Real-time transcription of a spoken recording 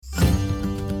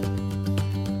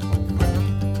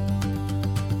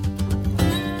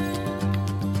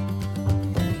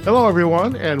Hello,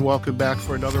 everyone, and welcome back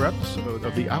for another episode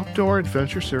of the Outdoor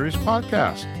Adventure Series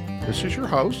podcast. This is your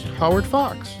host, Howard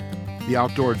Fox. The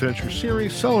Outdoor Adventure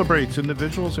Series celebrates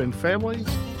individuals and families,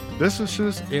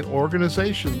 businesses, and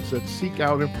organizations that seek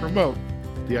out and promote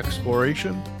the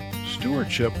exploration,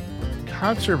 stewardship,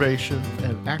 conservation,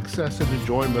 and access and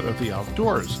enjoyment of the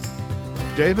outdoors.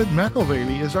 David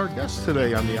McElvaney is our guest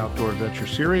today on the Outdoor Adventure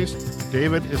Series.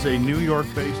 David is a New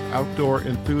York-based outdoor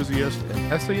enthusiast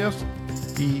and essayist.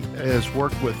 He has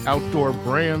worked with outdoor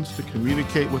brands to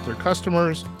communicate with their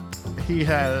customers. He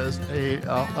has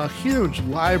a huge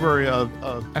library of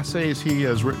essays he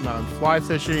has written on fly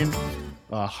fishing,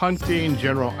 hunting,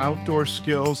 general outdoor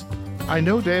skills. I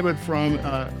know David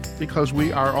because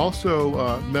we are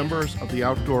also members of the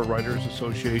Outdoor Writers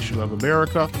Association of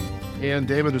America, and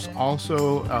David is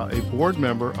also a board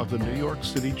member of the New York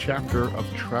City chapter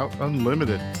of Trout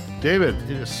Unlimited. David,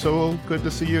 it is so good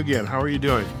to see you again. How are you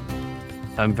doing?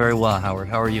 I'm very well, Howard.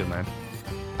 How are you, man?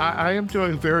 I am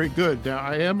doing very good. Now,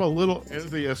 I am a little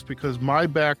envious because my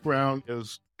background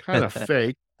is kind of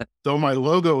fake, though my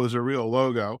logo is a real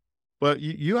logo. But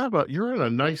you're in a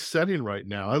nice setting right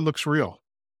now. It looks real.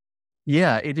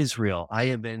 Yeah, it is real.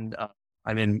 I'm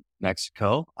in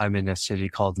Mexico. I'm in a city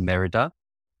called Mérida,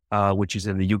 which is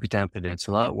in the Yucatán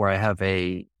Peninsula, where I have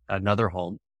another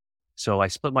home. So I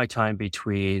split my time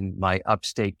between my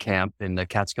upstate camp in the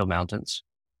Catskill Mountains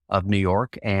of New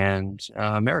York and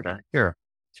Mérida here.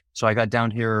 So I got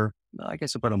down here, I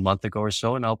guess about a month ago or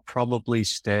so, and I'll probably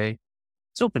stay.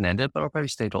 It's open-ended, but I'll probably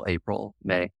stay till April,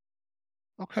 May.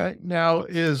 Okay. Now,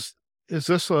 is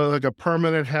this like a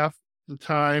permanent half the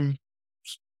time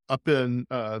up in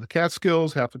the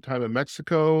Catskills, half the time in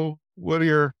Mexico?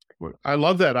 I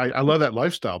love that. I love that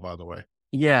lifestyle, by the way.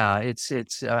 Yeah,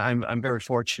 I'm very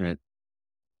fortunate.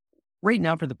 Right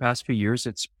now, for the past few years,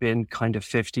 it's been kind of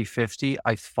 50-50.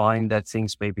 I find that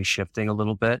things may be shifting a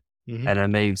little bit, and I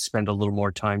may spend a little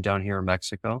more time down here in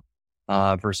Mexico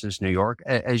versus New York.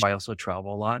 As I also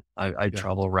travel a lot. I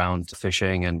travel around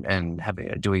fishing and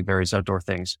doing various outdoor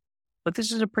things. But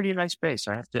this is a pretty nice base.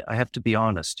 I have to be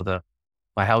honest.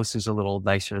 My house is a little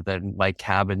nicer than my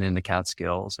cabin in the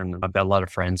Catskills, and I've got a lot of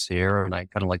friends here, and I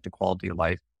kind of like the quality of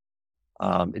life.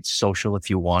 It's social if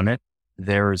you want it.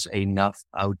 There's enough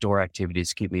outdoor activities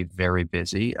to keep me very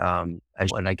busy. And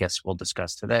I guess we'll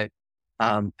discuss today.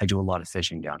 I do a lot of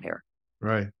fishing down here.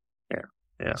 Right.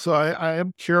 Yeah. So I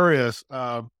am curious,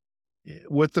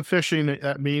 with the fishing,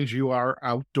 that means you are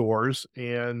outdoors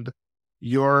and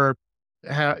you're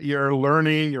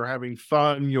learning, you're having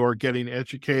fun, you're getting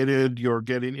educated, you're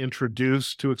getting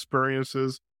introduced to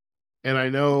experiences. And I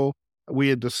know we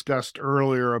had discussed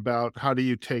earlier about how do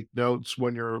you take notes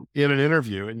when you're in an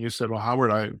interview, and you said, well,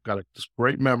 Howard, I've got this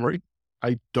great memory.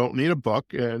 I don't need a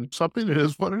book, and something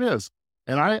is what it is.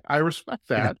 And I respect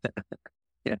that.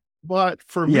 Yeah. But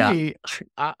for me,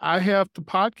 I have the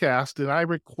podcast and I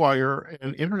require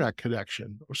an internet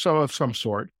connection or some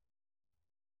sort.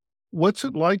 What's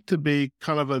it like to be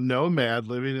kind of a nomad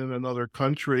living in another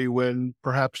country when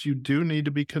perhaps you do need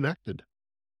to be connected?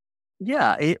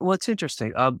 Yeah. It's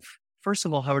interesting. First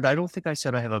of all, Howard, I don't think I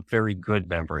said I have a very good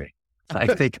memory. I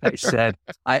think I said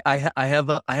I have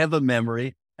a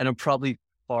memory, and I'm probably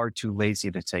far too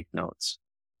lazy to take notes.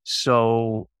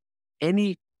 So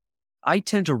I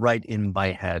tend to write in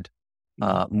my head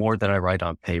more than I write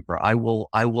on paper. I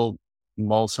will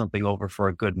mull something over for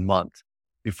a good month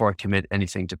before I commit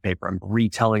anything to paper. I'm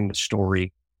retelling the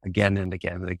story again and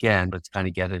again and again, but to kind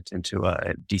of get it into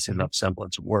a decent enough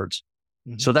semblance of words.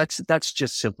 So that's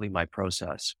just simply my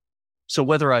process. So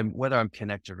whether I'm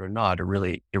connected or not, it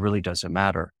really doesn't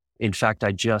matter. In fact,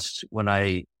 when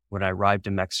I arrived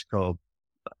in Mexico,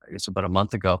 I guess about a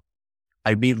month ago,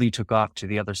 I immediately took off to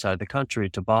the other side of the country,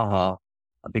 to Baja,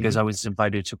 because I was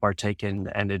invited to partake in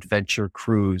an adventure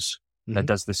cruise that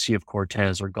does the Sea of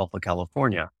Cortez or Gulf of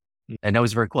California. And that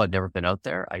was very cool. I'd never been out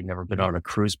there. I'd never been on a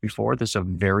cruise before. There's a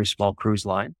very small cruise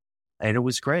line. And it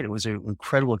was great. It was an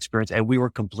incredible experience. And we were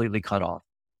completely cut off.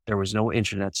 There was no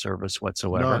internet service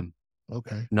whatsoever. None.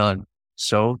 Okay. None.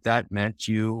 So that meant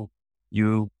you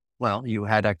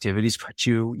had activities, but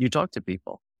you talked to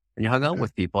people and you hung out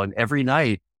with people. And every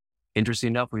night, interesting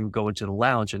enough, we would go into the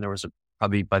lounge, and there was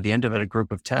probably by the end of it, a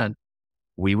group of 10,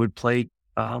 we would play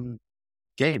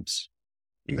games,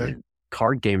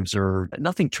 card games, or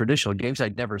nothing traditional games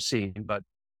I'd never seen, but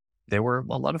they were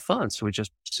a lot of fun. So we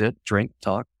just sit, drink,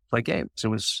 talk, play games. It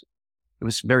was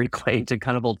very quaint and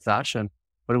kind of old fashioned,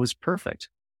 but it was perfect.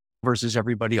 Versus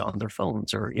everybody on their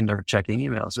phones or in their checking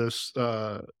emails.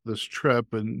 This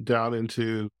trip and down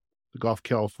into the Gulf of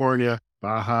California,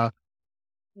 Baja,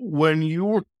 when you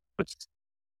were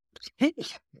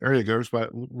There you go. There's my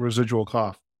residual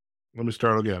cough. Let me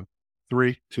start again.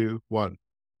 3, 2, 1.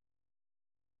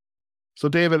 So,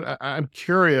 David, I'm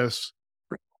curious,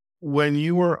 when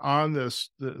you were on this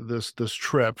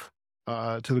trip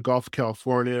to the Gulf of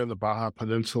California and the Baja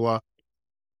Peninsula,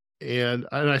 and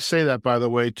I say that, by the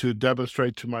way, to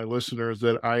demonstrate to my listeners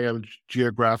that I am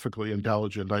geographically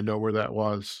intelligent. I know where that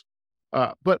was.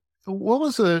 But what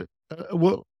was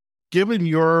given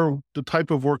the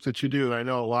type of work that you do, and I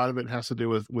know a lot of it has to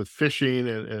do with fishing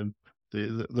and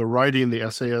the writing, the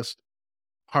essayist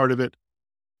part of it.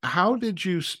 How did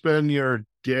you spend your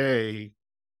day?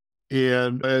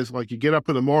 And as like you get up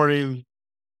in the morning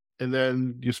and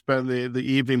then you spend the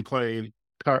evening playing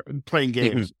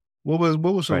games. What was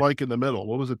it Right. like in the middle?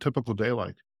 What was a typical day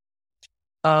like?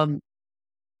 Um,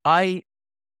 I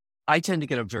I tend to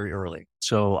get up very early.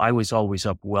 So I was always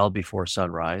up well before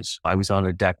sunrise. I was on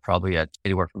a deck probably at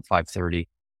anywhere from 5:30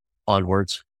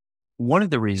 onwards. One of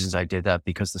the reasons I did that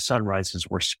because the sunrises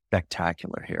were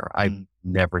spectacular here. I've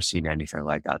never seen anything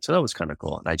like that. So that was kind of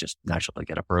cool. And I just naturally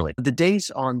get up early. The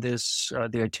days on this,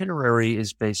 the itinerary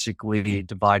is basically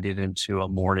divided into a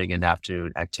morning and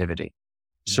afternoon activity.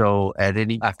 So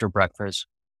after breakfast,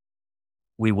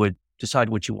 we would decide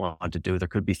what you want to do. There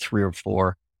could be 3 or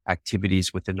 4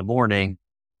 activities within the morning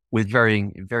with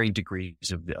varying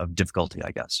degrees of difficulty,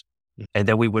 I guess. And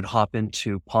then we would hop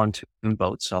into pontoon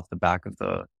boats off the back of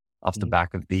the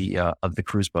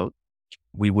cruise boat.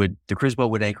 The cruise boat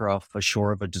would anchor off a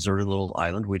shore of a deserted little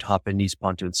island. We'd hop in these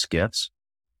pontoon skiffs,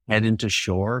 head into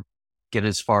shore, get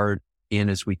as far in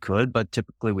as we could, but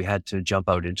typically we had to jump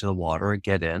out into the water and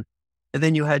get in. And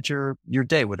then you had your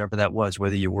day, whatever that was,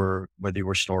 whether you were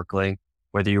snorkeling,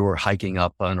 whether you were hiking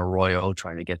up an arroyo,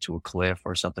 trying to get to a cliff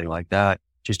or something like that,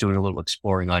 just doing a little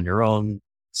exploring on your own,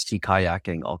 sea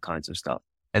kayaking, all kinds of stuff.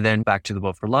 And then back to the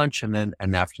boat for lunch, and then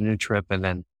an afternoon trip, and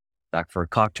then back for a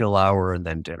cocktail hour, and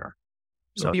then dinner.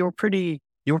 So you were pretty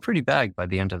bagged by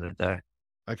the end of the day.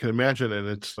 I can imagine it.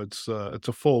 It's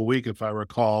a full week, if I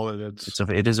recall, and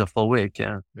it is a full week.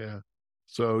 Yeah. Yeah.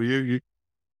 So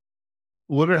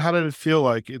how did it feel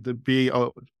like to be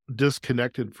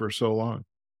disconnected for so long?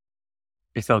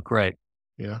 It felt great.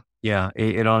 Yeah. Yeah.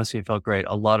 It honestly felt great.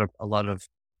 A lot of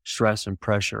stress and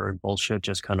pressure and bullshit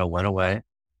just kind of went away.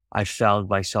 I found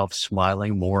myself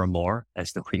smiling more and more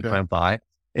as the week went by.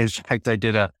 In fact, I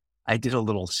did a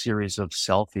little series of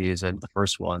selfies, and the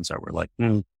first ones I were like,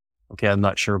 okay, I'm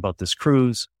not sure about this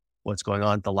cruise. What's going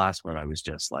on? The last one, I was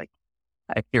just like,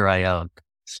 here I am,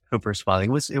 super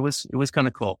smiling. It was kind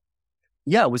of cool.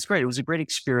 Yeah, it was great. It was a great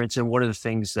experience. And one of the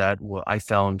things that I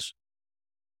found,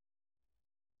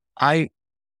 I've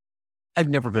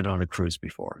never been on a cruise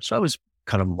before. So I was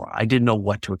I didn't know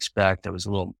what to expect. I was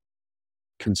a little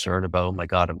concerned about, oh my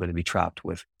God, I'm going to be trapped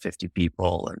with 50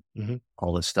 people and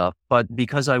all this stuff. But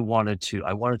because I wanted to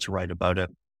write about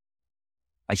it,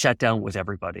 I sat down with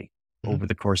everybody over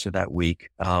the course of that week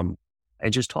and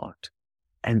just talked.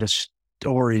 And the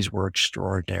stories were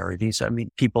extraordinary.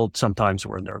 People sometimes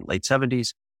were in their late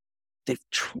 70s. They've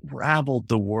traveled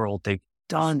the world. They've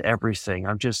done everything.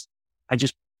 I just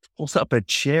pulled up a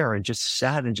chair and just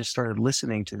sat and just started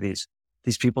listening to these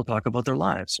people talk about their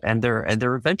lives and their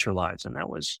adventure lives. And that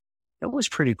was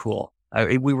pretty cool.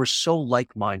 We were so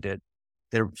like-minded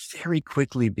that it very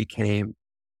quickly became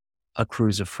a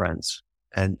cruise of friends.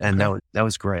 And that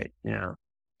was great. Yeah.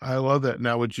 I love that.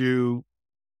 Now, would you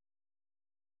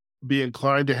be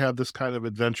inclined to have this kind of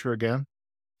adventure again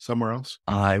somewhere else?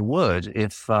 I would.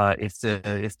 If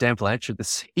Dan Blanchard, the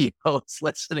CEO, is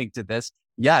listening to this,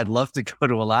 yeah, I'd love to go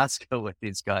to Alaska with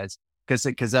these guys. Because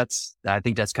I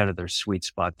think that's kind of their sweet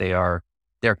spot. They're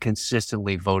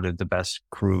consistently voted the best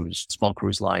small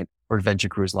cruise line or adventure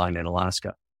cruise line in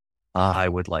Alaska. I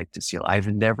would like to see it. I've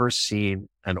never seen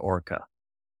an orca.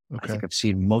 Okay. I think I've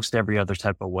seen most every other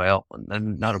type of whale,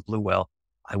 and not a blue whale.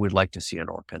 I would like to see an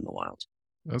orca in the wild.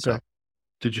 Okay. So,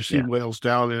 did you see whales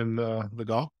down in the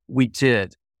Gulf? We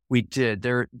did.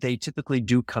 They typically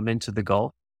do come into the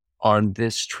Gulf. On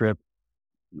this trip,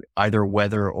 either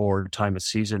weather or time of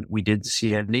season, we didn't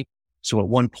see any. So at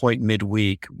one point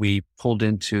midweek, we pulled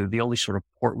into the only sort of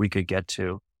port we could get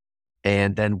to.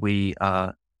 And then we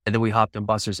hopped in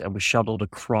buses and we shuttled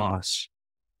across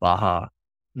Baja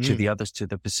to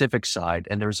the Pacific side.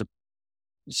 And there's a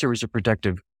series of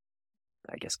protective,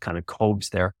 I guess, kind of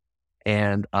coves there.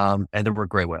 And there were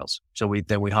gray whales. So we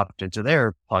hopped into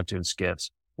their pontoon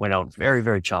skiffs, went out in very,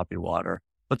 very choppy water,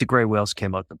 but the gray whales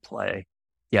came out to play.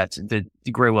 Yeah, the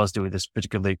gray whales doing this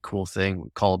particularly cool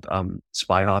thing called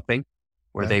spy hopping,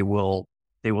 where they will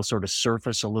sort of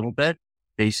surface a little bit,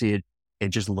 basically,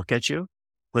 and just look at you,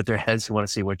 put their heads, want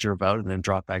to see what you're about, and then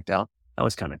drop back down. That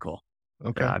was kind of cool.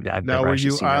 Okay. Yeah, I've Now, never were actually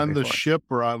you seen that on the before. ship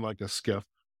or on like a skiff?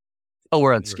 Oh,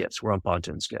 we're on skiffs. We're on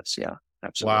pontoon skiffs. Yeah,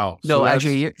 absolutely. Wow. So No, that's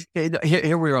actually,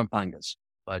 here we are on pangas,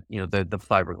 but the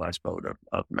fiberglass boat of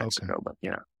okay. Mexico. But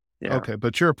yeah, yeah. Okay,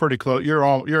 but you're pretty close.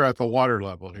 You're at the water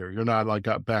level here. You're not like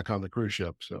got back on the cruise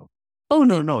ship. So Oh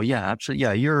no, no, yeah, absolutely.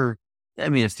 Yeah, I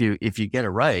mean, if you get it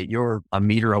right, you're a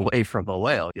meter away from a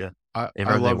whale. Yeah, if I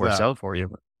everything love works that. out for you.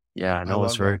 But yeah, I no,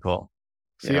 it's love that. very cool.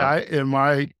 See, Yeah. I in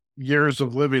my years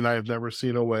of living, I have never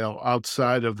seen a whale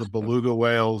outside of the beluga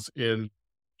whales in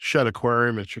Shedd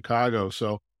Aquarium in Chicago.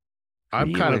 So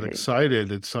I'm kind of Really?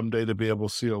 excited it's someday to be able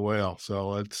to see a whale. So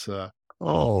Oh that's good.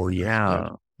 yeah.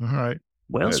 All right.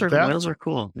 That Whales are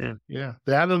cool. Yeah. yeah,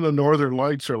 that and the Northern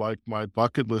Lights are like my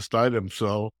bucket list items.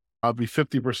 So I'll be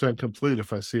 50% complete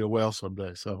if I see a whale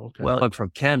someday. So okay. Well, I'm from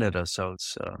Canada, so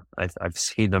it's I've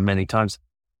seen them many times.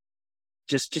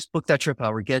 Just book that trip,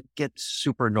 Howard. Get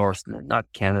super north, not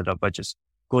Canada, but just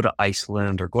go to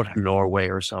Iceland or go to Norway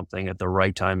or something at the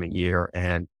right time of year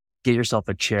and get yourself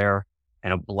a chair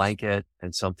and a blanket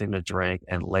and something to drink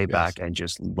and lay Yes. back and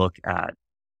just look at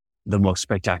the most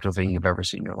spectacular thing you've ever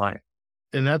seen in your life.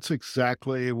 And that's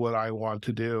exactly what I want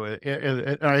to do.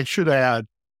 And I should add,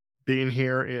 being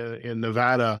here in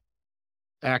Nevada,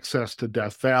 access to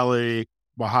Death Valley,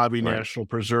 Mojave Right. National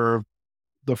Preserve.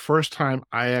 The first time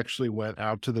I actually went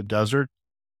out to the desert,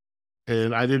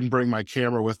 and I didn't bring my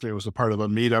camera with me. It was a part of a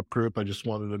meetup group. I just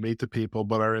wanted to meet the people.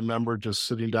 But I remember just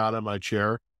sitting down in my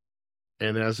chair,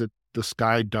 and the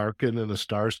sky darkened and the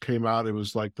stars came out, it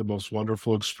was like the most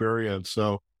wonderful experience.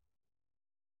 So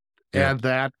Yeah. add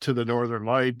that to the Northern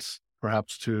Lights,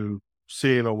 perhaps to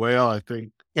seeing a whale. I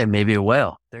think Yeah. Maybe a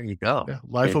whale. There you go. yeah,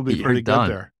 life will be You're pretty good done.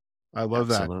 there. I love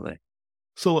that. Absolutely.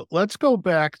 So let's go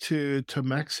back to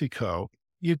Mexico.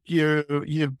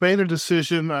 You've made a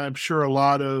decision. I'm sure a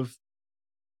lot of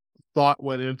thought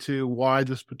went into why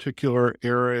this particular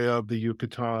area of the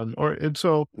Yucatan, and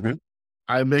so Mhm.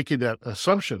 I'm making that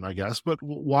assumption, I guess. But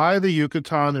why the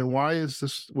Yucatan, and why was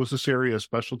this area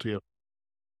special to you?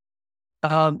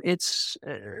 It's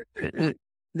the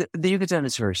Yucatan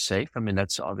is very safe. I mean,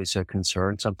 that's obviously a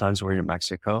concern. Sometimes we're in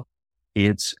Mexico.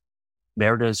 It's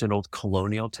Merida is an old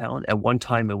colonial town. At one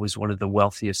time, it was one of the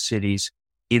wealthiest cities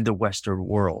in the Western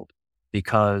world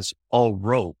because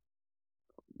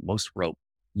most rope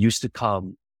used to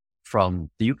come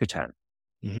from the Yucatan.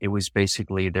 Mhm. It was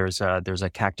basically there's a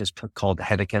cactus called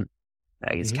henequen.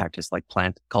 It's Mhm. cactus like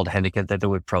plant called henequen that they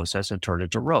would process and turn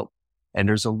into rope. And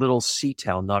there's a little sea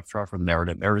town not far from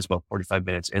Merida. Merida is about 45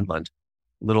 minutes inland.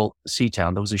 Little sea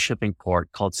town. There was a shipping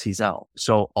port called Sisal.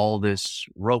 So all this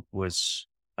rope was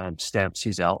stamped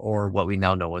Sisal, or what we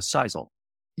now know as Sisal,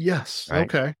 Yes. right?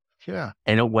 Okay. Yeah.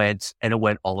 And it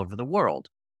went all over the world.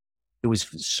 It was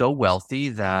so wealthy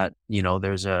that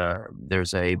there's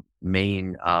a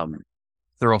main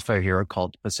thoroughfare here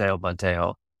called Paseo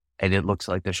Mateo, and it looks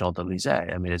like the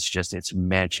Champs-Élysées. I mean, it's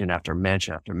mansion after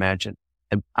mansion after mansion.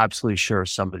 I'm absolutely sure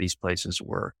some of these places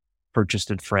were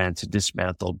purchased in France,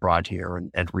 dismantled, brought here,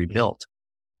 and rebuilt.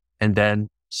 And then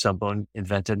someone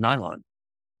invented nylon,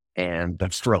 and the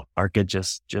rope market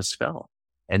just fell,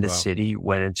 and the Wow. city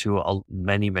went into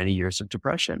many many years of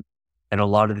depression, and a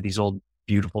lot of these old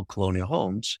beautiful colonial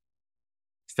homes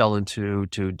fell into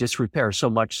disrepair, so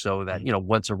much so that, Mhm.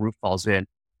 once a roof falls in,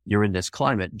 you're in this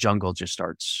climate, jungle just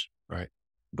starts Right.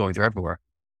 going through everywhere.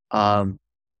 Um,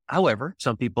 However,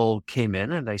 some people came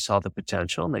in and they saw the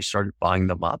potential and they started buying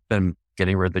them up and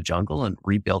getting rid of the jungle and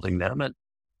rebuilding them. And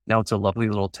now it's a lovely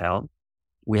little town.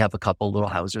 We have a couple little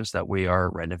houses that we are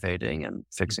renovating and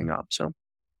fixing up. So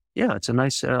yeah, it's a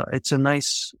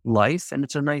nice life, and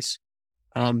it's a nice,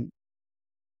 um,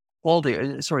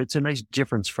 quality. Sorry, it's a nice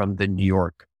difference from the New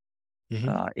York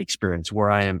Mhm. experience where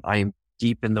I am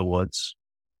deep in the woods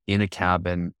in a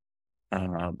cabin.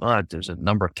 There's a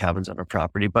number of cabins on our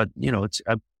property, but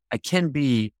I can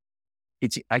be,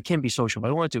 I can be social if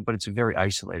I want to, but it's very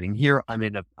isolating. Here, I'm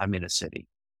in a city,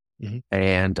 Mhm.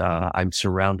 and I'm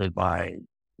surrounded by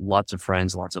lots of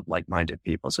friends, lots of like-minded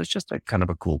people. So it's just a kind of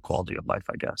a cool quality of life,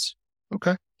 I guess.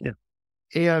 Okay. Yeah.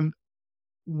 And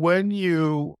when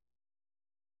you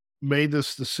made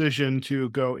this decision to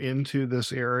go into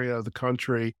this area of the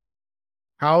country,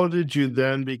 how did you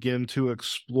then begin to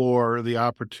explore the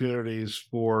opportunities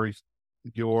for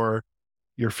your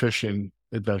fishing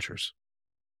adventures?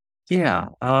 Yeah.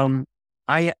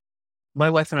 I My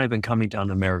wife and I have been coming down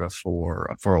to America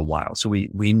for a while, so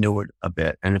we knew it a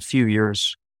bit. And a few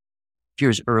years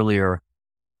earlier,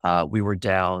 we were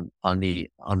down on the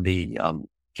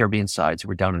Caribbean side. So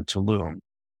we're down in Tulum,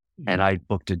 and Mhm. I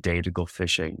booked a day to go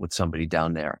fishing with somebody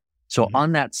down there. So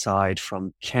on that side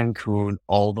from Cancun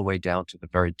all the way down to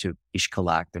to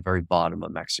Ixcalac, the very bottom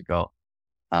of Mexico,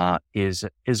 is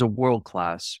a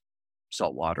world-class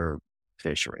saltwater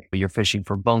fishery. You're fishing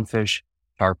for bonefish,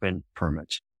 tarpon,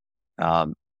 permit,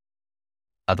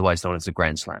 otherwise known as the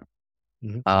Grand Slam.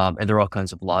 And there are all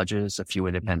kinds of lodges, a few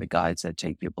independent guides that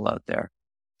take people out there.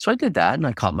 So I did that and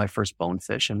I caught my first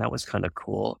bonefish, and that was kind of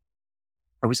cool.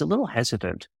 I was a little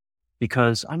hesitant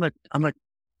because I'm a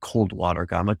cold water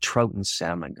guy. I'm a trout and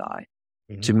salmon guy.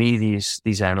 To me,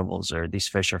 these animals these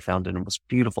fish are found in the most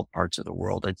beautiful parts of the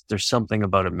world. There's something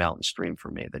about a mountain stream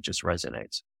for me that just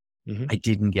resonates. I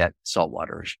didn't get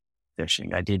saltwater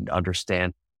fishing. I didn't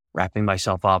understand wrapping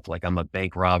myself up like I'm a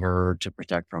bank robber to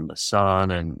protect from the sun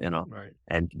and,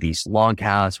 and these long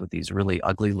casts with these really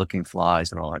ugly looking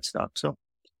flies and all that stuff. So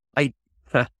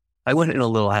I went in a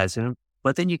little hesitant,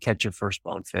 but then you catch your first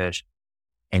bonefish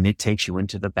and it takes you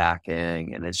into the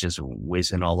backing and it's just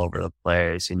whizzing all over the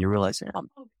place. And you realize,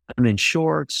 I'm in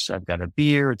shorts. I've got a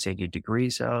beer. It's 80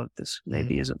 degrees out. This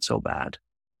maybe isn't so bad.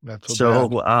 Not so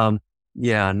bad.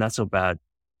 Yeah, not so bad.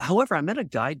 However, I met a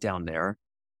guy down there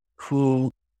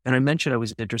who, and I mentioned I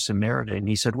was interested in Merida, and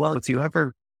he said, well, if you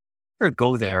ever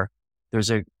go there, there's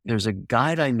a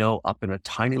guide I know up in a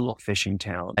tiny little fishing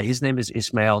town. His name is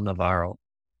Ismael Navarro.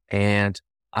 And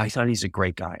I thought he's a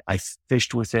great guy. I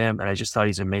fished with him and I just thought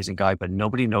he's an amazing guy, but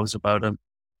nobody knows about him.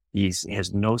 He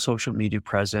has no social media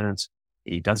presence.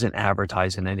 He doesn't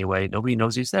advertise in any way. Nobody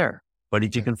knows he's there, but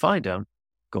if you can find him,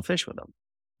 go fish with him.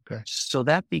 Okay. So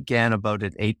that began about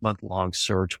an 8-month-long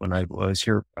search when I was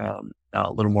here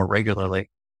a little more regularly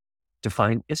to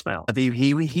find Ismael.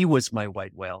 He was my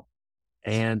white whale.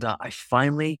 And I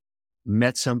finally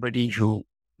met somebody who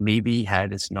maybe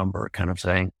had his number kind of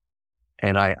thing.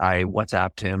 And I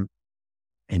WhatsApped him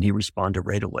and he responded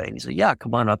right away. And he said, yeah,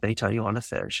 come on up anytime you want to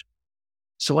fish.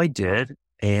 So I did.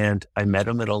 And I met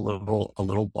him at a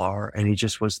little bar, and he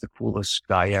just was the coolest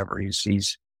guy ever.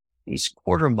 He's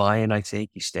quarter Mayan, I think.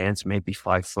 He stands maybe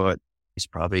 5 foot. He's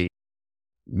probably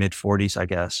mid-40s, I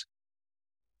guess.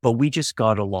 But we just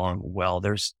got along well.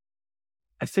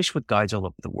 I fish with guides all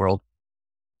over the world.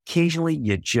 Occasionally,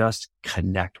 you just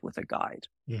connect with a guide.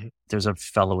 There's a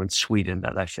fellow in Sweden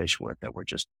that I fish with that we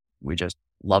just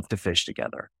love to fish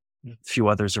together. A few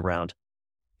others around.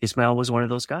 Ismael was one of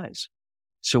those guys.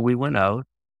 So we went out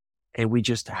and we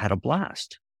just had a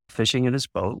blast fishing in his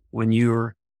boat.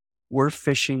 We're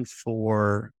fishing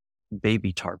for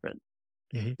baby tarpon,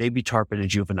 baby tarpon and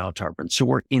juvenile tarpon. So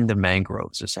we're in the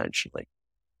mangroves essentially,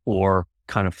 or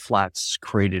kind of flats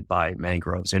created by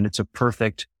mangroves. And it's a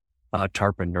perfect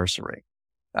tarpon nursery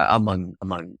among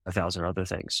 1,000 other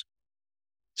things.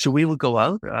 So we would go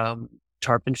out.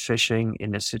 Tarpon fishing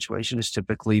in this situation is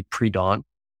typically pre-dawn.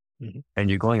 And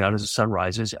you're going out as the sun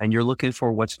rises and you're looking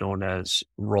for what's known as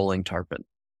rolling tarpon.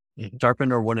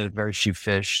 Tarpon are one of the very few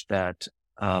fish that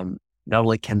not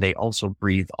only can they also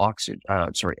breathe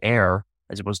air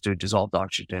as opposed to dissolved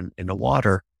oxygen in the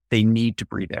water, they need to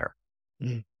breathe air.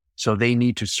 So they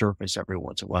need to surface every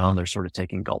once in a while and they're sort of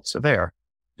taking gulps of air.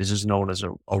 This is known as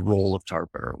a roll of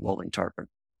tarpon or rolling tarpon.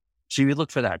 So you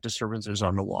look for that disturbances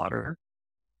on the water,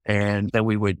 and then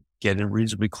we would get in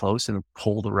reasonably close and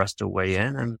pull the rest of the way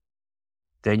in, and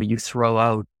then you throw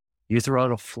out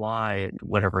a fly at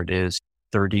whatever it is,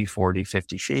 30, 40,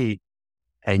 50 feet,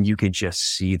 and you could just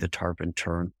see the tarpon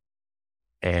turn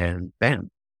and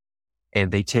bam.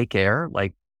 And they take air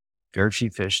like very few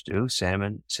fish do,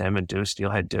 salmon do,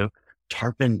 steelhead do.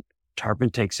 Tarpon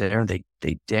takes air and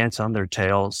they dance on their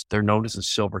tails. They're known as the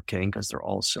silver king because they're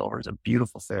all silver. It's a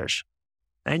beautiful fish.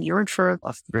 And you're in for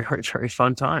a very, very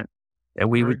fun time. And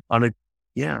we would, on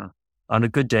a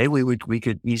good day, we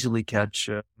could easily catch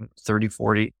 30,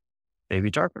 40 baby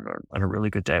tarpon on a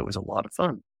really good day. It was a lot of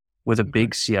fun with a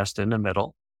big siesta in the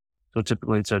middle. So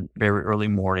typically it's a very early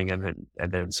morning and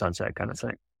then sunset kind of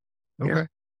thing. Okay. Yeah.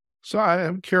 So I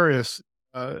am curious,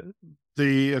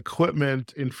 the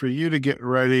equipment and for you to get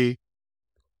ready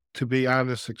to be on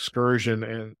this excursion,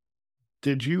 and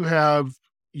did you have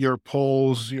your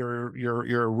poles, your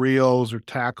reels or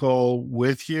tackle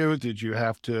with you? Did you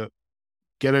have to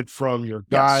get it from your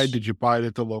guide? Yes. Did you buy it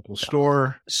at the local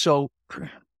store? So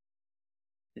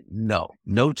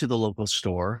no to the local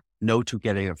store, no to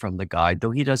getting it from the guide,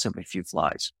 though he does have a few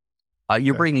flies.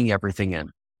 You're bringing everything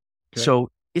in. Okay. So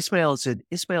Ismael's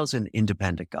an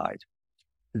independent guide.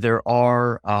 There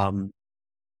are,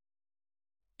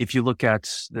 if you look at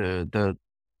the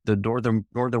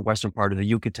northwestern part of the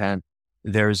Yucatan,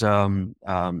 there's a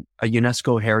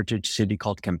UNESCO heritage city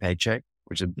called Campeche,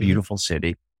 which is a beautiful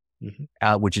city,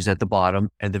 which is at the bottom.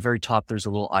 At the very top, there's a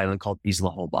little island called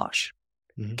Isla Holbox.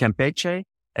 Campeche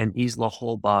and Isla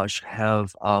Holbox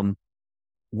have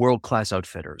world-class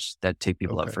outfitters that take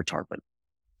people out for tarpon.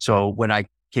 So when I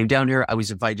came down here, I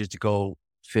was invited to go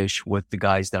fish with the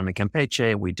guys down in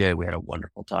Campeche. We did. We had a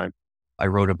wonderful time. I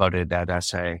wrote about it in that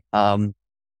essay.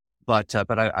 But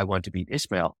I want to beat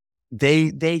Ismail.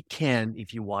 They can,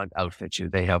 if you want, outfit you.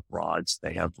 They have rods,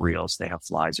 they have reels, they have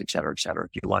flies, et cetera,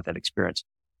 if you want that experience.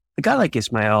 A guy like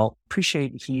Ismail,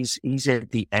 appreciate he's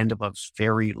at the end of a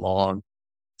very long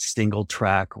single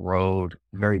track road,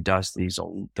 very dusty.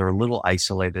 So they're a little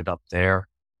isolated up there.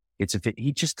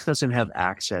 He just doesn't have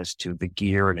access to the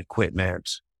gear and equipment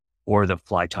or the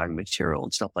fly tying material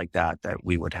and stuff like that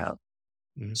we would have.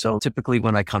 Mm-hmm. So typically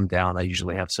when I come down, I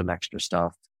usually have some extra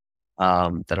stuff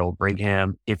that I'll bring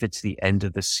him. If it's the end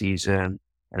of the season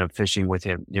and I'm fishing with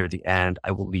him near the end, I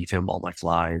will leave him all my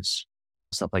flies,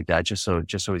 stuff like that, just so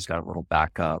he's got a little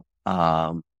backup.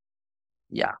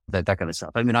 Yeah, that kind of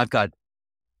stuff. I mean, I've got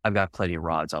plenty of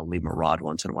rods. I'll leave him a rod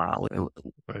once in a while,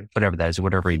 whatever that is,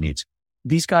 whatever he needs.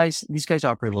 These guys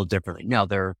operate a little differently. Now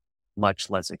they're much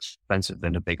less expensive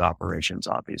than the big operations,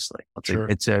 obviously.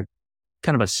 It's a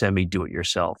kind of a semi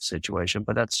do-it-yourself situation,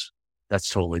 but that's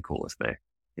totally cool with me.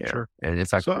 Yeah. Sure. And in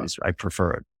fact, I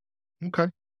prefer it. Okay.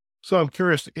 So I'm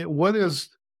curious, what is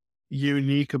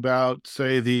unique about,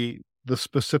 say, the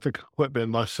specific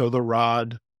equipment, like so the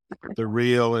rod, the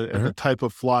reel, and the type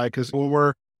of fly? Because when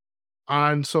we're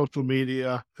on social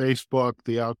media, Facebook,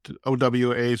 the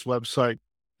OWA's website,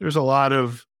 there's a lot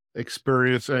of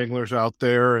experienced anglers out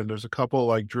there, and there's a couple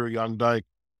like Drew Youngdyke,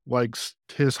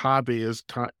 his hobby is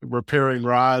repairing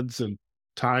rods and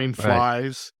tying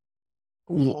flies.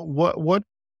 What's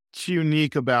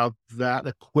unique about that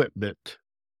equipment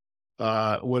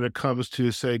when it comes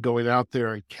to, say, going out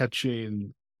there and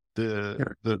catching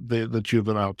the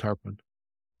juvenile tarpon?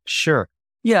 Sure.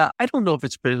 Yeah, I don't know if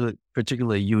it's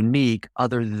particularly unique,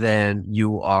 other than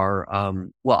you are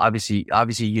obviously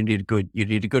you need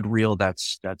a good reel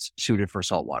that's suited for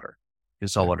saltwater,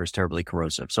 because saltwater is terribly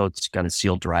corrosive. So it's got a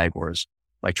sealed drag, whereas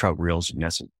my trout reels, in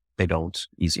essence, they don't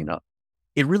easy enough.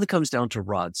 It really comes down to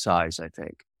rod size, I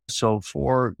think. So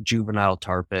for juvenile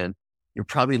tarpon, you're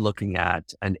probably looking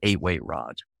at an 8-weight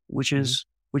rod, which is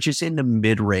in the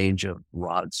mid range of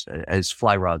rods as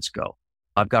fly rods go.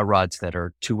 I've got rods that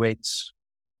are 2 weights,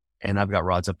 and I've got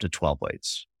rods up to 12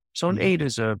 weights. So an 8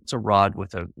 is a rod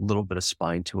with a little bit of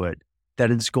spine to it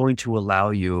that is going to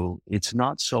allow you. It's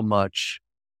not so much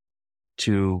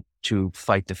to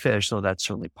fight the fish, though that's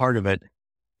certainly part of it.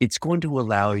 It's going to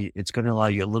allow you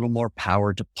a little more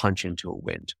power to punch into a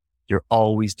wind. You're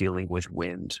always dealing with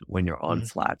wind when you're on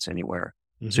flats anywhere.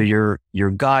 Mm-hmm. So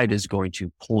your guide is going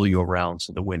to pull you around,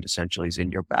 so the wind essentially is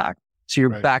in your back. So your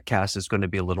back cast is going to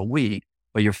be a little weak,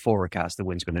 but your forward cast, the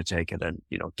wind's going to take it and,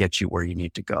 get you where you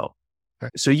need to go.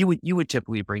 Okay. So you would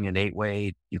typically bring an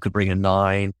 8-weight. You could bring a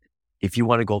 9. If you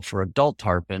want to go for adult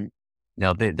tarpon,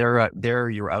 now you're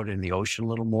out in the ocean a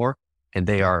little more, and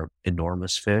they are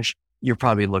enormous fish. You're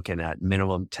probably looking at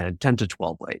minimum 10 to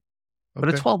 12 weight. Okay. But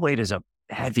a 12 weight is a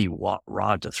heavy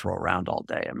rod to throw around all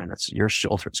day. I mean, your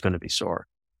shoulder's going to be sore.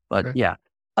 But yeah,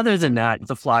 other than that,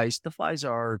 the flies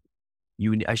are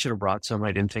unique. I should have brought some.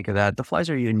 I didn't think of that. The flies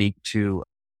are unique to,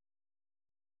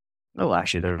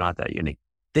 actually, they're not that unique.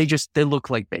 They look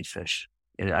like bait fish.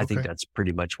 And I think that's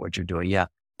pretty much what you're doing. Yeah.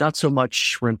 Not so much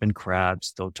shrimp and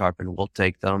crabs, though tarpon will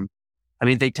take them. I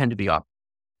mean, they tend to be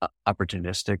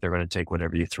opportunistic. They're going to take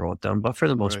whatever you throw at them. But for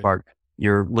the most part,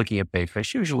 you're looking at bait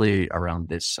fish, usually around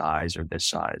this size or this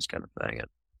size kind of thing. And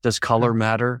does color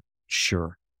matter?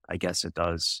 Sure. I guess it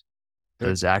does.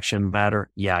 Does action matter?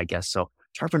 Yeah, I guess so.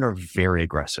 Tarpon are very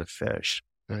aggressive fish.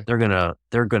 Okay.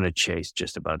 They're gonna chase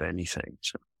just about anything.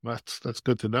 So that's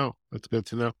good to know. That's good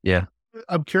to know. Yeah.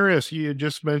 I'm curious. You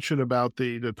just mentioned about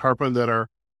the tarpon that are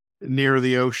near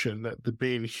the ocean, that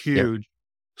being huge.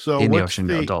 Yeah. So in the ocean,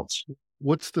 adults.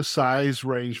 What's the size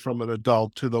range from an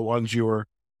adult to the ones you were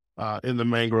in the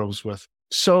mangroves with?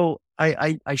 So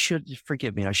I should,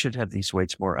 forgive me, I should have these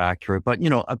weights more accurate, but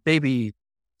a baby,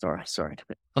 sorry,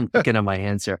 I'm looking at my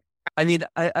hands here. I mean,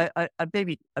 a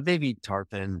baby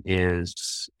tarpon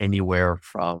is anywhere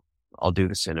from, I'll do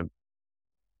this in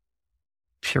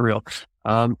imperial,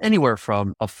 anywhere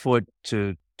from a foot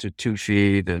to 2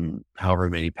 feet and however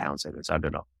many pounds it is. I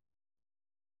don't know.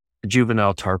 The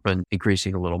juvenile tarpon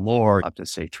increasing a little more, up to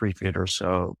say 3 feet or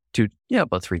so,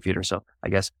 about 3 feet or so, I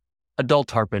guess. Adult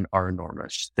tarpon are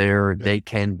enormous. They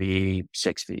can be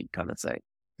 6 feet kind of thing.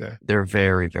 Yeah. They're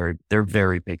very, very, they're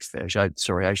very big fish. I'll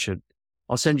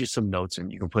send you some notes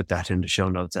and you can put that into show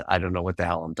notes. I don't know what the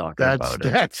hell I'm talking about.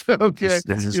 That's okay.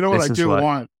 You know what I do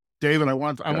want, David? I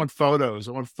want photos.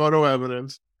 I want photo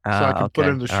evidence so I can put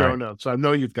in the show notes. So I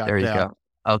know you've got that.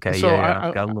 Okay. So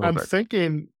Yeah. Got a little I'm bit.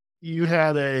 thinking you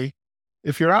had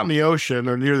if you're out in the ocean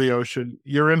or near the ocean,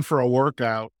 you're in for a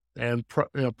workout and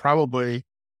probably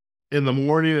in the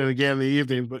morning and again in the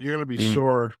evening, but you're going to be Mm,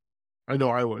 sore. I know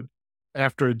I would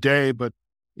after a day, but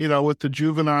with the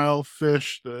juvenile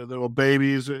fish, the little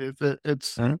babies,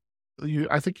 it's uh,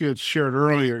 I think you had shared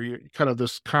earlier, you kind of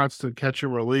this constant catch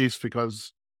and release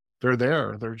because they're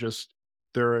there.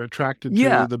 They're attracted to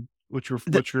yeah. what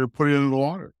you're putting in the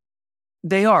water.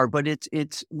 They are, but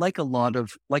it's like a lot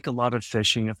of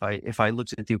fishing. If I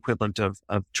looked at the equivalent of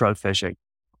trout fishing,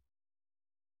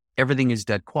 everything is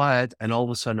dead quiet, and all of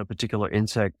a sudden a particular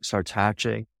insect starts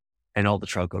hatching, and all the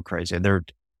trout go crazy. And they're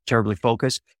terribly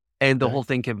focused, and the Okay. whole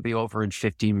thing can be over in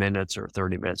 15 minutes or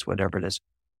 30 minutes, whatever it is.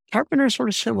 Tarpon are sort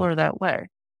of similar that way.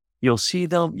 You'll see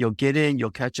them, you'll get in,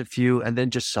 you'll catch a few, and then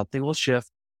just something will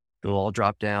shift. They'll all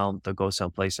drop down. They'll go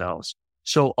someplace else.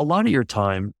 So a lot of your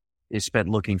time is spent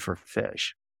looking for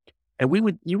fish. And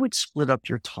you would split up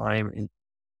your time in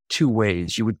two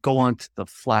ways. You would go onto the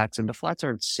flats, and the flats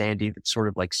aren't sandy. It's sort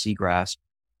of like seagrass.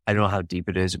 I don't know how deep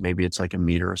it is. Maybe it's like a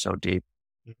meter or so deep.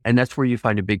 And that's where you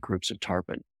find the big groups of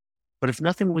tarpon. But if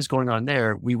nothing was going on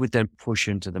there, we would then push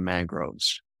into the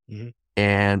mangroves. Mm-hmm.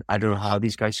 And I don't know how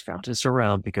these guys found us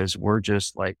around because we're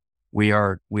just like, we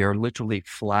are literally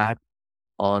flat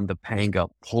on the panga,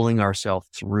 pulling ourselves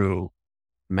through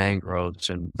mangroves,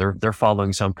 and they're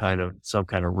following some kind of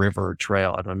river or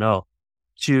trail, I don't know,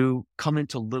 to come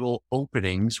into little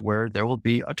openings where there will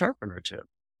be a tarpon or two.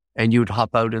 And you'd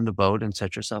hop out in the boat and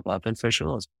set yourself up and fish with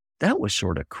those. That was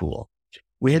sort of cool.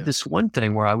 We had this one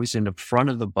thing where I was in the front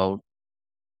of the boat,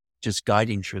 just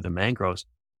guiding through the mangroves.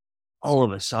 All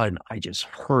of a sudden, I just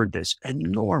heard this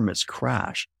enormous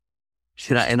crash.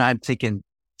 And I'm thinking,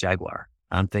 jaguar.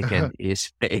 I'm thinking,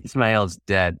 Ismail's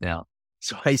dead now.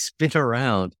 So I spin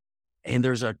around, and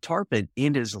there's a tarpon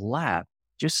in his lap,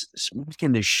 just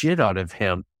smacking the shit out of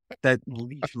him, that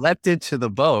leapt into the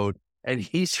boat, and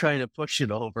he's trying to push it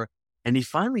over. And he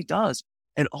finally does.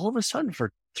 And all of a sudden,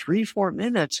 for 3-4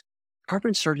 minutes,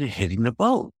 tarpon started hitting the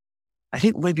boat. I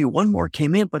think maybe one more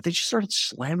came in, but they just started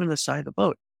slamming the side of the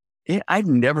boat. I'd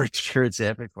never experienced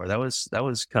that before. That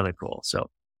was kind of cool. So,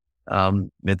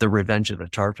 the revenge of the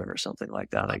tarpon or something like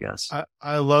that, I guess.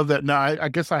 I love that. Now, I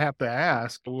guess I have to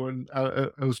ask, when I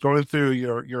was going through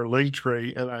your link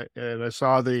tree and I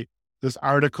saw this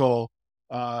article,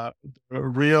 Rio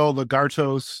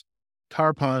Lagartos,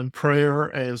 Tarpon, Prayer,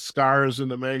 and Scars in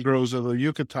the Mangroves of the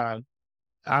Yucatan.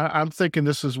 I'm thinking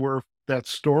this is where that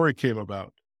story came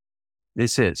about.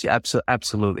 This is, yeah,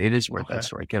 absolutely. It is where Okay. that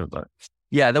story came about.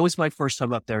 Yeah, that was my first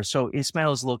time up there. So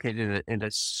Ismail is located in a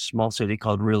small city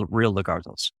called Rio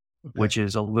Lagartos, Okay. which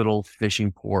is a little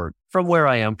fishing port from where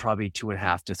I am, probably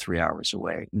 2.5 to 3 hours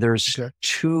away. There's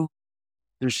two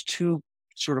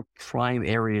sort of prime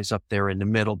areas up there in the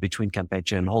middle between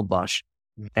Campeche and Holbox.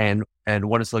 And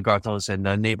one is Lagartos and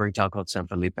a neighboring town called San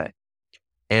Felipe.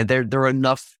 And there are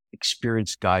enough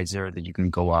experienced guys there that you can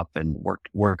go up and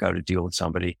work out a deal with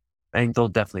somebody, and they'll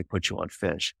definitely put you on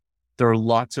fish. There are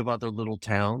lots of other little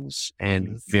towns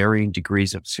and varying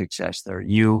degrees of success there.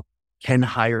 You can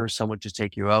hire someone to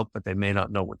take you out, but they may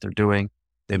not know what they're doing.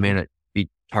 They may not be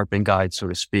tarpon guides, so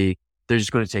to speak. They're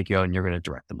just going to take you out and you're going to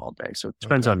direct them all day. So it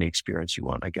depends on the experience you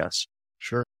want, I guess.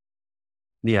 Sure.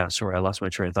 Yeah. Sorry, I lost my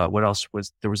train of thought. What else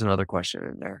there was another question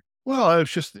in there. Well,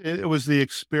 it was the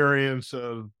experience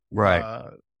of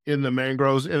in the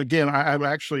mangroves. And again, I'm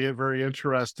actually very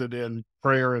interested in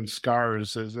Prayer and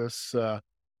Scars. Is this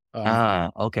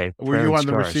okay. were you on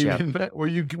the receiving end? Were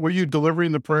you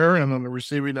delivering the prayer and on the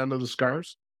receiving end of the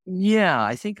scars? Yeah,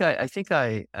 I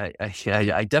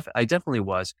definitely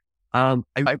was.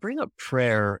 I bring up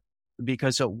prayer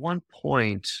because at one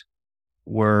point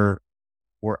we're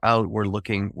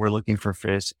looking for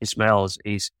fish. Ismail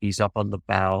he's up on the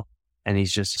bow and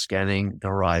he's just scanning the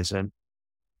horizon,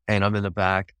 and I'm in the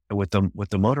back with the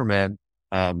motorman,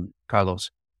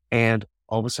 Carlos, and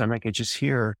all of a sudden I could just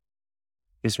hear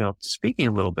Ismail speaking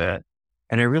a little bit,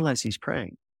 and I realize he's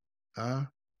praying, and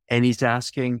he's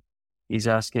asking,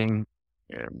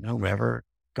 whomever,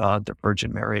 God, the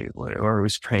Virgin Mary, or he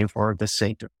was praying for the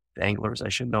saint of anglers. I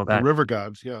should know that. The river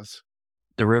gods, yes.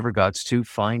 The river gods to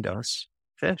find us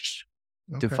fish,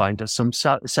 to find us some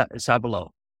sabalo,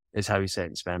 is how you say it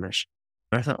in Spanish.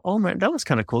 And I thought, oh man, that was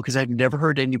kind of cool because I've never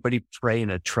heard anybody pray in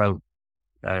a trout,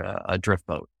 a drift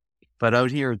boat. But out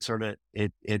here,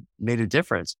 it made a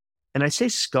difference. And I say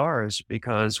scars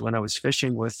because when I was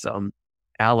fishing with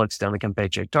Alex down the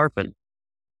Campeche Tarpon,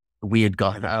 we had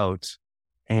gone out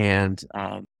and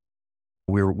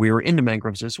we were in the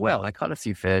mangroves as well. I caught a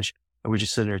few fish and we were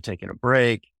just sitting there taking a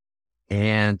break.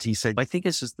 And he said, I think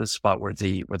this is the spot where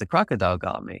the crocodile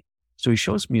got me. So he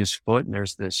shows me his foot and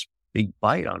there's this big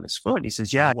bite on his foot. And he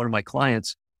says, yeah, one of my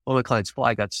clients'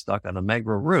 fly got stuck on a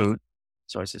mangrove root.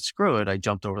 So I said, screw it. I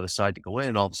jumped over the side to go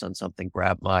in. All of a sudden something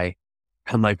grabbed my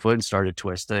foot and started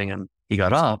twisting, and he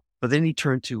got up. But then he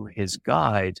turned to his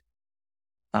guide,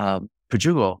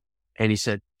 Pajugo, and he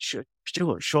said,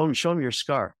 Pajugo, show him your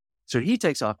scar. So he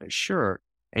takes off his shirt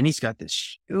and he's got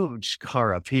this huge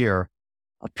scar up here.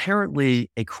 Apparently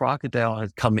a crocodile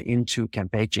had come into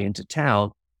Campeche, into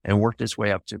town, and worked its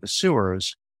way up to the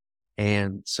sewers,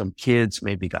 and some kids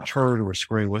maybe got hurt or were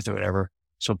screwing with it or whatever.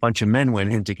 So a bunch of men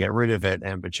went in to get rid of it,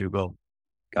 and Pajugo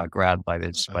got grabbed by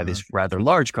this rather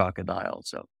large crocodile.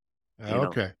 So,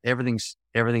 okay, everything's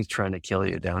trying to kill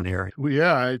you down here. Well,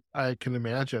 yeah, I can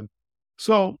imagine.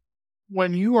 So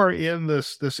when you are in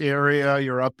this area,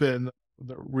 you're up in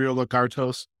the Rio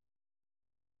Lagartos,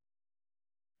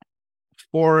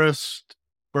 forest,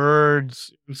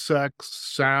 birds, insects,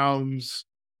 sounds.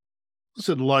 What's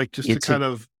it like just to kind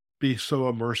of be so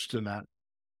immersed in that?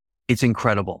 It's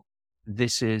incredible.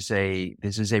 This is a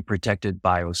protected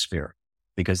biosphere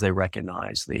because they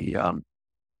recognize the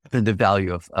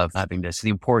value of having this, the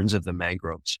importance of the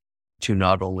mangroves to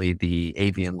not only the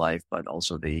avian life, but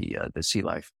also the sea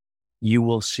life. You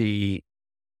will see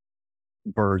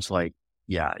birds like,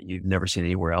 you've never seen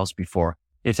anywhere else before.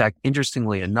 In fact,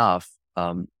 interestingly enough,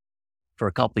 for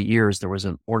a couple of years, there was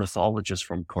an ornithologist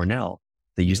from Cornell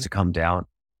that used to come down,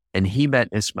 and he met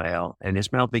Ismail, and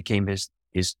Ismail became his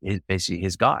basically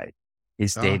his guide,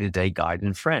 his day-to-day guide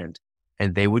and friend.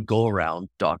 And they would go around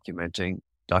documenting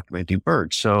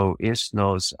birds. So Is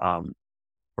knows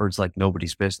birds like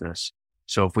nobody's business.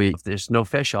 So if there's no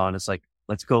fish on, it's like,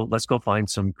 let's go find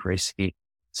some crazy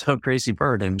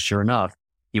bird. And sure enough,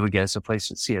 he would get us a place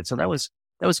to see it. So that was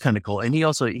kind of cool. And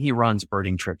he runs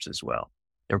birding trips as well.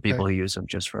 There are people who use them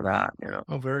just for that,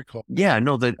 Oh, very cool. Yeah,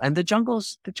 no, the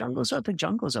jungles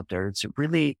up there.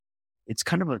 It's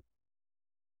kind of a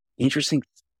interesting,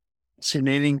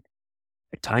 fascinating,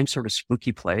 at times sort of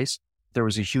spooky place. There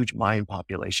was a huge Mayan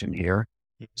population here.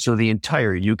 So the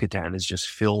entire Yucatan is just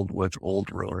filled with old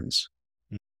ruins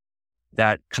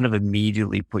that kind of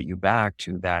immediately put you back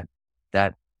to that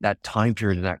time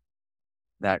period,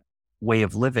 that way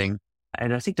of living.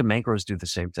 And I think the mangroves do the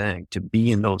same thing. To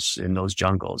be in those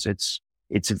jungles, it's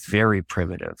very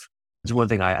primitive. It's one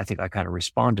thing I think I kind of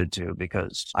responded to,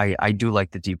 because I do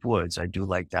like the deep woods. I do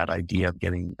like that idea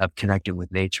of connecting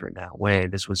with nature in that way.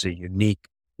 This was a unique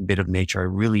bit of nature I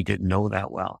really didn't know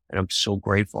that well. And I'm so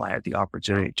grateful I had the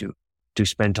opportunity to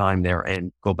spend time there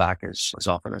and go back as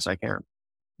often as I can.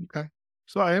 Okay.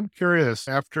 So I am curious,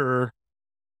 after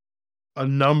a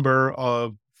number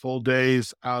of full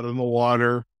days out in the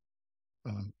water,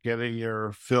 getting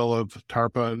your fill of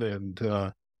tarpon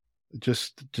and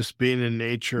just being in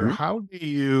nature, how do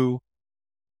you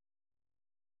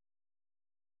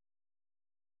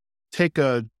take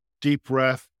a deep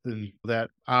breath and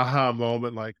that aha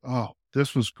moment, like, oh,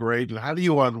 this was great, and how do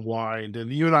you unwind?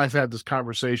 And you and I have had this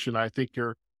conversation. I think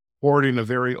you're hoarding a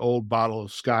very old bottle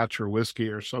of scotch or whiskey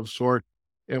or some sort,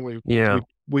 and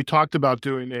we talked about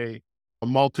doing a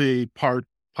multi-part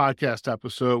podcast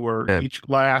episode where each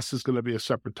glass is going to be a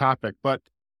separate topic. But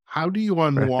how do you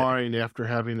unwind after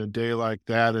having a day like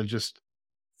that and just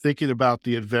thinking about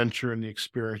the adventure and the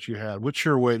experience you had? What's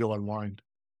your way to unwind?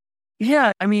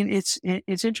 Yeah, I mean, it's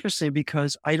interesting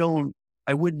because I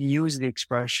wouldn't use the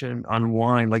expression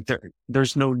unwind. Like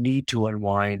there's no need to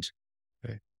unwind.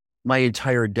 Okay. My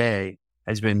entire day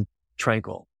has been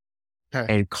tranquil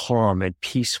and calm and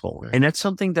peaceful. And that's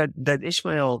something that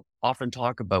Ishmael often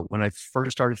talk about. When I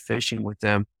first started fishing with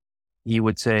them, he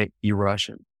would say, you're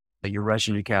Russian.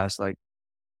 You cast, like,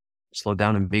 slow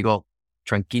down and bigo,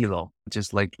 tranquilo.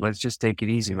 Just like, let's just take it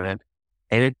easy, man.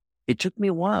 And it took me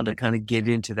a while to kind of get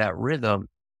into that rhythm.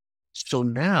 So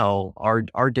now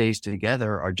our days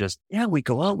together are just, we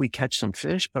go out, we catch some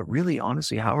fish, but really,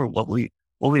 honestly, Howard, what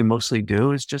we mostly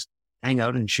do is just hang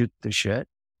out and shoot the shit.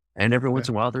 And every once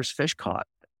in a while there's fish caught,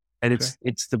 and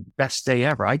it's the best day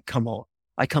ever. I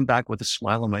come back with a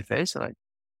smile on my face, and I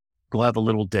go have a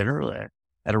little dinner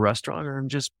at a restaurant and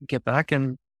just get back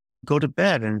and go to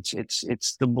bed. And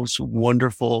it's the most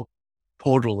wonderful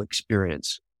total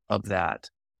experience of that.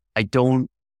 I don't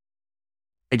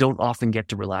often get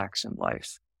to relax in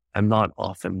life. I'm not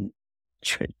often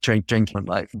drinking in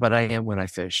life, but I am when I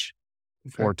fish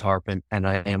for tarpon, and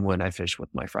I am when I fish with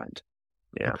my friend.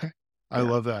 Yeah. Okay. I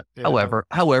love that. Yeah.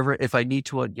 However, if I need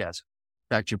to,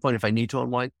 back to your point, if I need to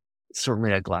unwind,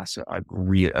 certainly a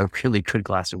really good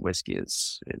glass of whiskey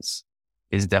is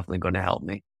definitely going to help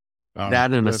me.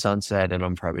 That and a sunset, and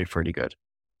I'm probably pretty good.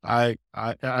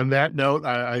 On that note,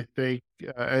 I think,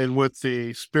 and with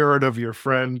the spirit of your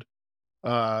friend,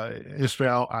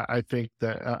 Ismail, I think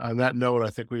that on that note, I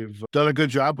think we've done a good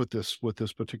job with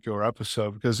this particular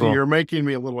episode, because Cool. you're making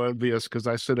me a little envious, because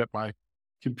I sit at my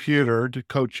computer to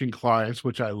coaching clients,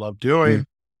 which I love Mm, doing.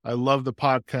 I love the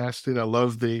podcasting. I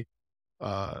love the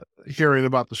hearing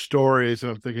about the stories,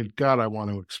 and I'm thinking, God, I want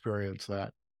to experience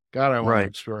that. God, I want to right.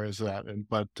 experience that.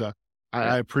 But Yeah.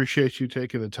 I appreciate you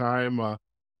taking the time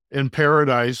in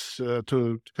paradise to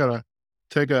kind of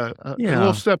take a little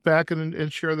Yeah. step back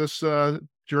and share this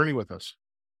journey with us.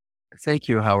 Thank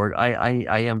you, Howard.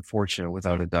 I am fortunate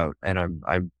without a doubt. And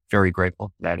I'm very grateful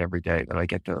for that every day that I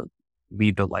get to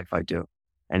lead the life I do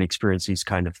and experience these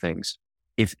kind of things.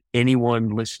 If anyone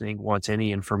listening wants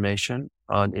any information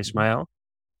on Mhm. Ismail,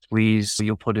 please,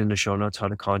 you'll put in the show notes how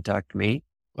to contact me.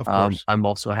 Of course, I'm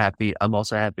also happy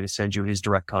to send you his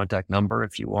direct contact number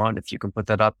if you want. If you can put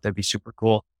that up, that'd be super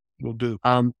cool. we'll do.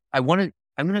 I'm going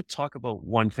to talk about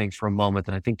one thing for a moment,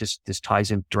 and I think this ties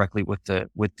in directly with the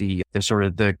sort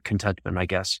of the contentment, I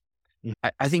guess. Mm.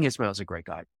 I think Ismail's a great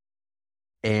guy.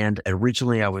 And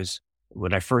originally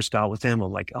when I first got with him,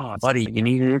 I'm like, oh, buddy, you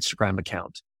need an Instagram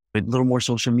account, a little more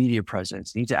social media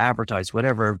presence, you need to advertise,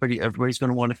 whatever. Everybody's going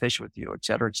to want to fish with you, et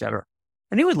cetera, et cetera.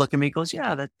 And he would look at me and goes,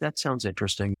 yeah, that sounds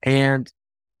interesting. And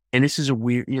this is a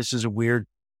weird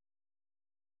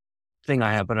thing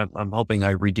I have, but I'm hoping I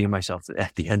redeem myself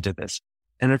at the end of this.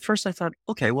 And at first I thought,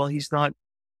 okay, well, he's not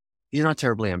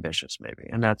terribly ambitious, maybe.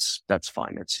 And that's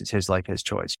fine. It's his life, his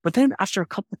choice. But then after a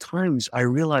couple of times, I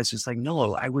realized it's like,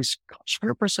 no, I was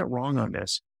 100% wrong on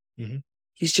this. Hmm.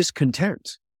 He's just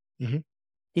content. Hmm.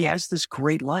 He has this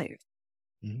great life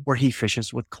Hmm. where he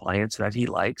fishes with clients that he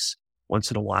likes. Once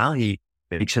in a while, he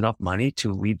makes enough money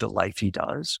to lead the life he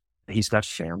does. He's got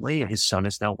family. His son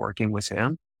is now working with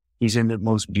him. He's in the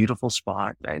most beautiful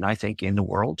spot, and I think in the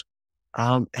world.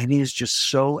 And he is just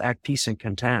so at peace and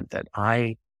content that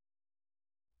I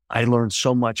learned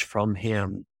so much from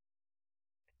him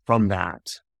from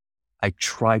that. I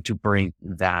try to bring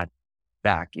that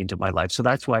back into my life. So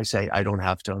that's why I say I don't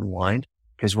have to unwind,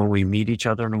 because when we meet each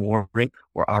other in the morning,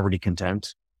 we're already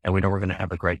content and we know we're going to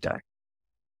have a great day.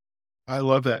 I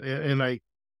love that, and I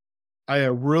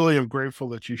really am grateful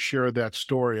that you shared that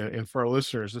story. And for our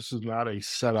listeners, this is not a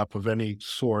setup of any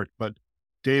sort, but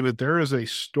David, there is a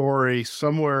story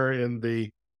somewhere in the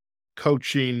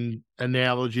coaching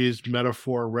analogies,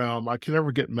 metaphor realm. I can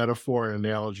never get metaphor and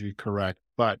analogy correct,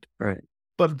 Right.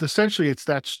 but essentially it's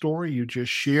that story you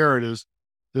just shared. Is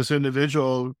this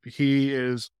individual, he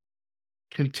is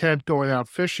content going out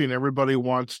fishing. Everybody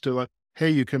wants to, like, hey,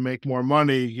 you can make more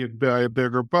money, you can buy a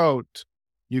bigger boat,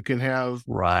 you can have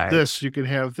Right. this, you can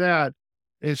have that.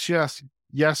 It's just,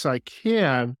 yes, I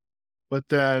can, but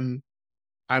then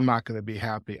I'm not going to be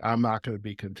happy. I'm not going to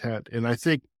be content. And I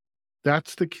think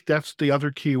that's the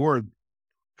other key word.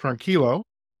 Tranquilo,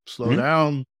 slow Mhm.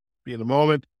 down, be in the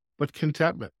moment, but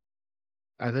contentment,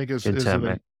 I think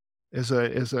Contentment. is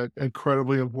a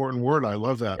incredibly important word. I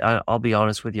love that. I'll be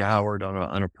honest with you, Howard,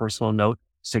 on a personal note,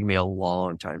 it's taken me a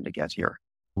long time to get here.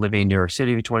 Living in New York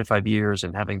City for 25 years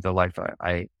and having the life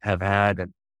I have had,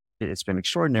 and it's been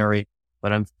extraordinary,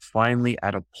 but I'm finally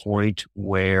at a point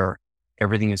where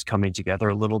everything is coming together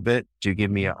a little bit to give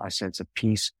me a sense of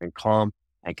peace and calm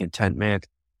and contentment.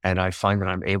 And I find that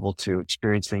I'm able to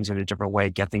experience things in a different way,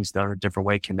 get things done in a different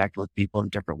way, connect with people in a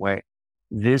different way.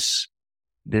 This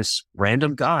this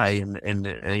random guy in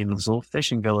this little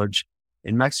fishing village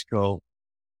in Mexico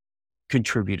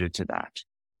contributed to that.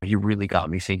 He really got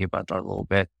me thinking about that a little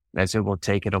bit. And I was able to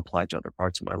take it and apply it to other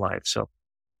parts of my life. So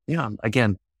yeah, I'm,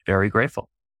 again, very grateful.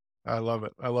 I love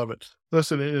it. I love it.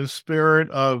 Listen, in the spirit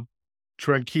of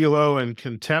tranquilo and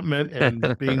contentment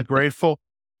and being grateful,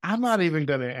 I'm not even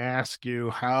going to ask you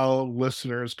how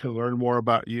listeners can learn more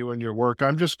about you and your work.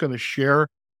 I'm just going to share.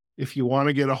 If you want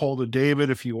to get a hold of David,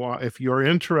 if you're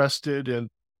interested in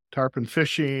tarpon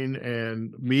fishing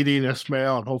and meeting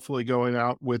Ismail and hopefully going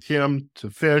out with him to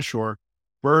fish or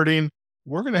birding,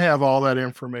 we're going to have all that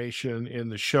information in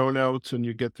the show notes, and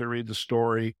you get to read the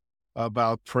story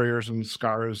about prayers and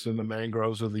scars in the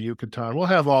mangroves of the Yucatan. We'll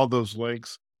have all those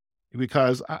links,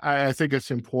 because I think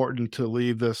it's important to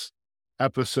leave this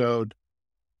episode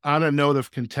on a note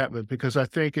of contentment, because I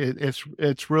think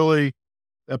it's really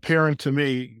apparent to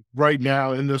me right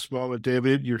now in this moment,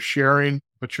 David, you're sharing,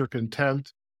 but you're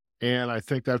content. And I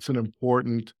think that's an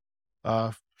important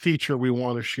feature we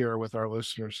want to share with our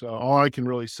listeners. So all I can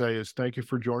really say is thank you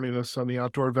for joining us on the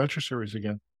Outdoor Adventure Series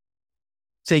again.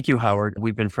 Thank you, Howard.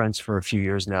 We've been friends for a few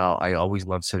years now. I always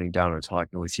love sitting down and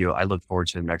talking with you. I look forward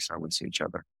to the next time we see each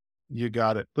other. You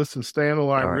got it. Listen, stay on the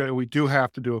line. All right. We do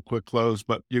have to do a quick close,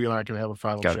 but you and I can have a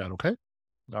final Got chat, it. okay?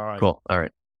 All right. Cool. All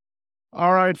right.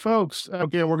 All right, folks.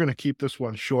 Again, we're going to keep this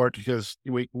one short because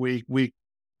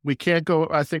we can't go.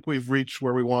 I think we've reached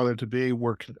where we wanted to be.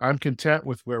 I'm content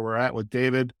with where we're at with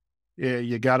David.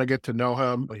 You got to get to know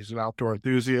him. He's an outdoor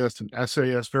enthusiast, an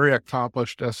essayist, very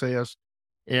accomplished essayist,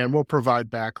 and we'll provide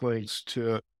backlinks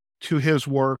to his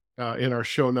work in our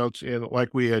show notes. And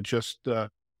like we had just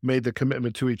made the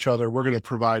commitment to each other, we're going to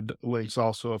provide links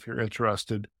also if you're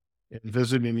interested in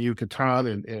visiting the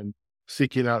Yucatan and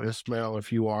seeking out Ismail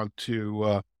if you want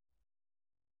to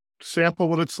sample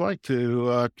what it's like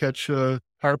to catch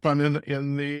tarpon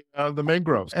in the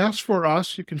mangroves. As for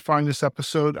us, you can find this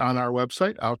episode on our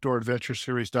website,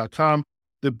 outdooradventureseries.com.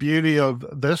 The beauty of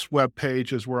this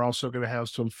webpage is we're also going to have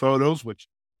some photos, which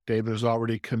David is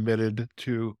already committed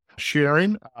to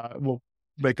sharing. We'll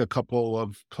make a couple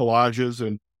of collages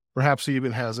and perhaps he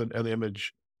even has an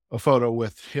image, a photo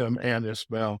with him and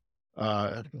Ismail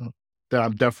that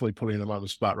I'm definitely putting him on the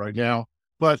spot right now.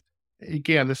 But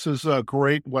again, this is a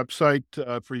great website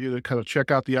for you to kind of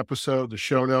check out the episode, the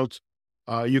show notes.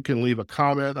 You can leave a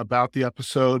comment about the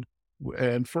episode.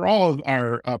 And for all of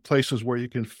our places where you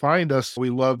can find us, we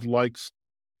love likes,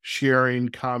 sharing,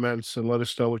 comments, and let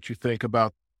us know what you think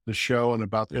about the show and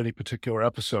about any particular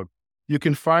episode. You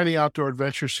can find the Outdoor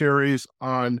Adventure Series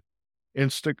on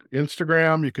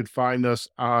Instagram. You can find us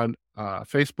on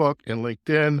Facebook and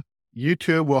LinkedIn.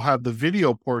 YouTube will have the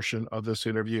video portion of this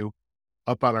interview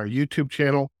up on our YouTube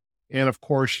channel. And of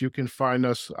course, you can find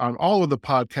us on all of the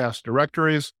podcast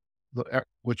directories,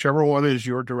 whichever one is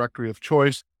your directory of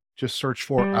choice. Just search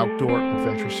for Outdoor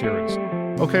Adventure Series.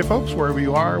 Okay, folks, wherever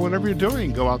you are, whatever you're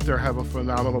doing, go out there, have a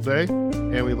phenomenal day.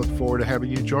 And we look forward to having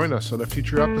you join us on a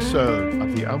future episode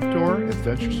of the Outdoor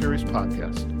Adventure Series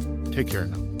podcast. Take care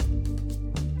now.